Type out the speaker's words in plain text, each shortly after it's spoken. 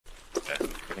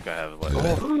I think I have like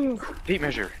heat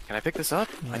measure. Can I pick this up?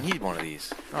 I need one of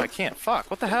these. No, I can't.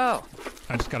 Fuck. What the hell?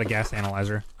 I just got a gas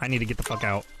analyzer. I need to get the fuck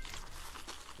out.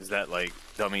 Is that like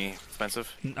dummy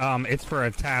expensive? It's for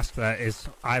a task that is.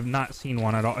 I've not seen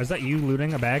one at all. Is that you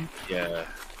looting a bag? Yeah,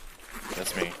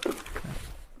 that's me.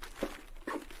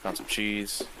 Found some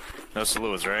cheese. No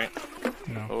Saluas, right?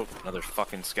 No. Oh, another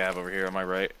fucking scab over here on my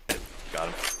right. Got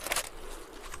him.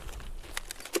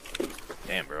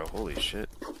 Damn, bro. Holy shit.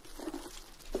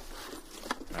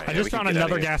 Right, I just found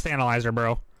another gas analyzer,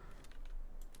 bro.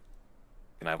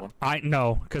 Can I have one?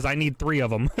 No, because I need 3 of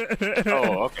them.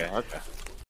 Oh, okay, okay.